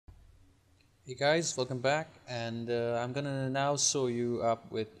Hey guys, welcome back, and I'm gonna now show you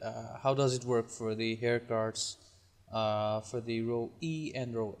up with how does it work for the hair cards for the row E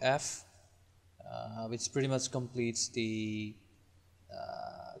and row F, which pretty much completes the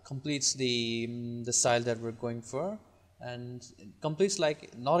style that we're going for, and it completes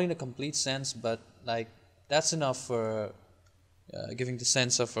like not in a complete sense, but like that's enough for giving the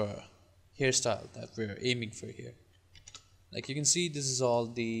sense of a hairstyle that we're aiming for here. Like you can see, this is all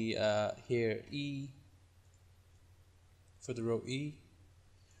the hair E for the row E.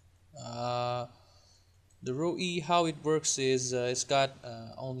 Uh, the row E, how it works is it's got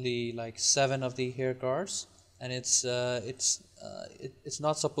only like 7 of the hair cards, and it's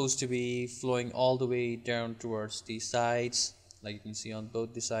not supposed to be flowing all the way down towards the sides, like you can see on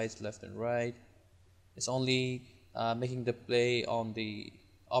both the sides, left and right. It's only making the play on the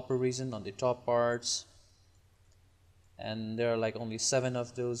upper region, on the top parts, and there are like only 7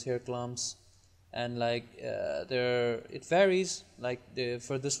 of those hair clumps, and like it varies. Like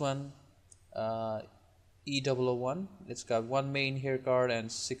for this one, E001, it's got 1 main hair card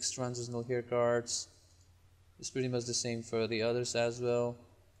and 6 transitional hair cards. It's pretty much the same for the others as well.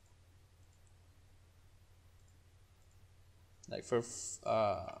 Like for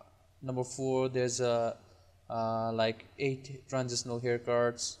number 4, there's like 8 transitional hair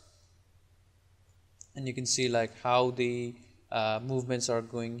cards, and you can see like how the movements are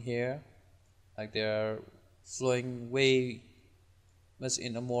going here. Like they are flowing way much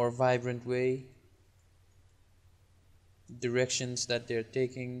in a more vibrant way. Directions that they're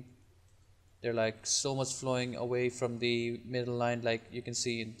taking, they're like so much flowing away from the middle line. Like you can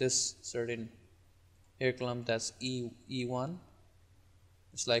see in this certain hair clump, that's E1,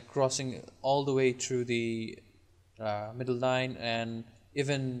 it's like crossing all the way through the middle line, and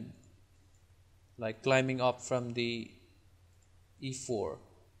even like climbing up from the E4.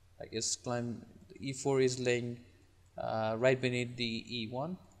 Like the E4 is laying right beneath the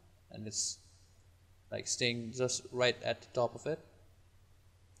E1, and it's like staying just right at the top of it.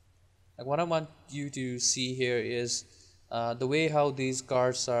 Like what I want you to see here is the way how these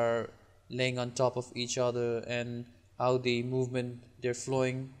cards are laying on top of each other, and how the movement they're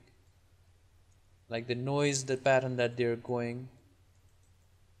flowing, like the noise, the pattern that they're going.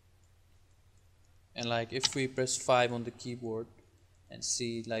 And like if we press 5 on the keyboard and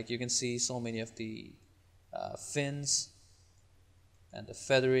see, like you can see so many of the fins, and the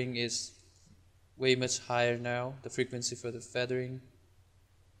feathering is way much higher now, the frequency for the feathering.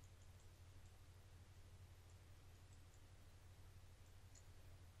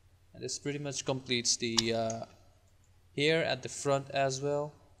 And this pretty much completes the hair at the front as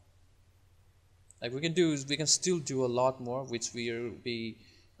well. Like we can still do a lot more, which will be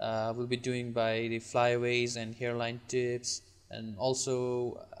doing by the flyaways and hairline tips. And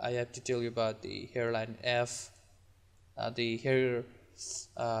also I have to tell you about the hairline F, the hair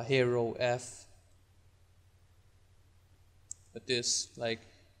row F. But this, like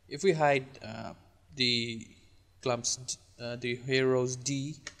if we hide the clumps, the hair rows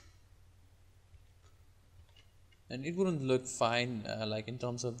D, and it wouldn't look fine like in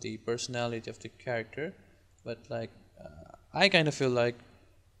terms of the personality of the character. But like I kind of feel like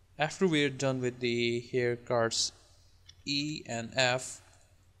after we're done with the hair cards E and F,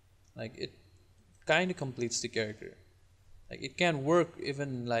 like it kind of completes the character. Like it can work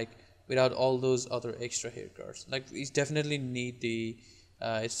even like without all those other extra hair cards. Like we definitely need the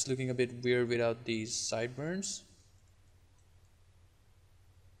it's looking a bit weird without these sideburns.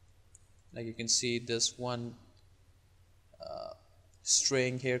 Like you can see this one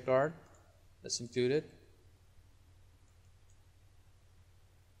straying hair card that's included.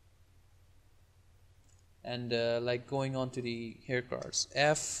 And like going on to the hair cards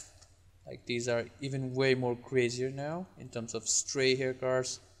F, like these are even way more crazier now in terms of stray hair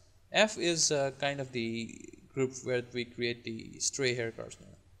cards. F is kind of the group where we create the stray hair cards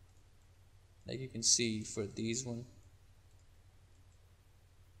now. Like you can see for these one,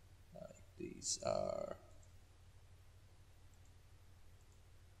 like these are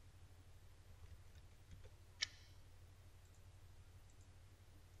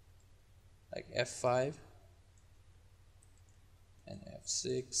like F5 and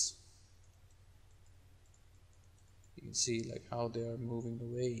F6. You can see like how they are moving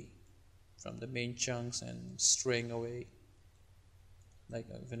away from the main chunks and straying away, like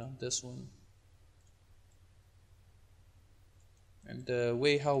even on this one. And the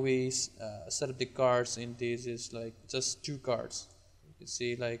way how we set up the cards in these is like just 2 cards. You can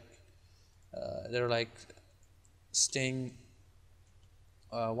see like they're like staying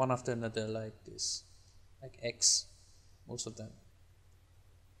one after another like this, like X, most of them.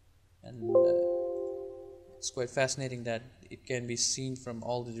 And It's quite fascinating that it can be seen from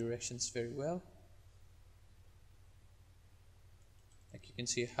all the directions very well. Like you can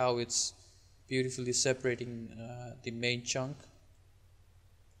see how it's beautifully separating the main chunk.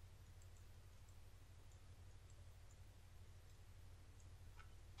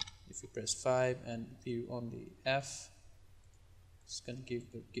 If you press 5 and view on the F, it's going to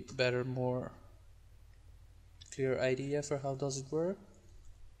give better, more clear idea for how does it work.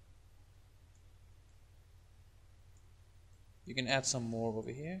 You can add some more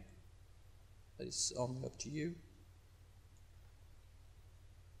over here, but it's only up to you.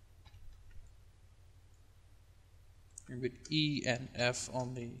 And with E and F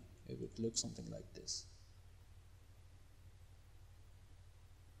only, it would look something like this.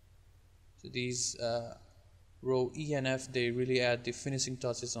 So these row E and F, they really add the finishing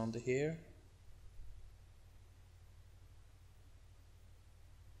touches on the hair.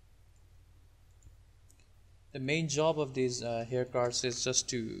 The main job of these hair cards is just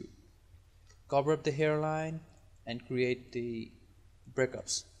to cover up the hairline and create the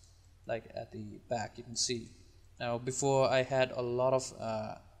breakups, like at the back you can see. Now before I had a lot of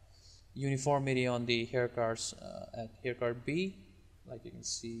uniformity on the hair cards at hair card B, like you can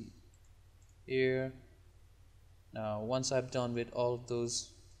see here. Now once I'm done with all of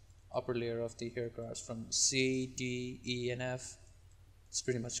those upper layer of the hair cards from C, D, E and F, it's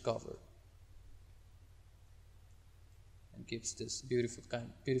pretty much covered and gives this beautiful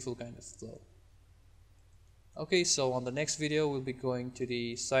kind of flow. Okay, so on the next video we'll be going to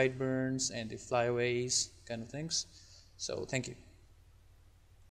the sideburns and the flyaways kind of things. So thank you.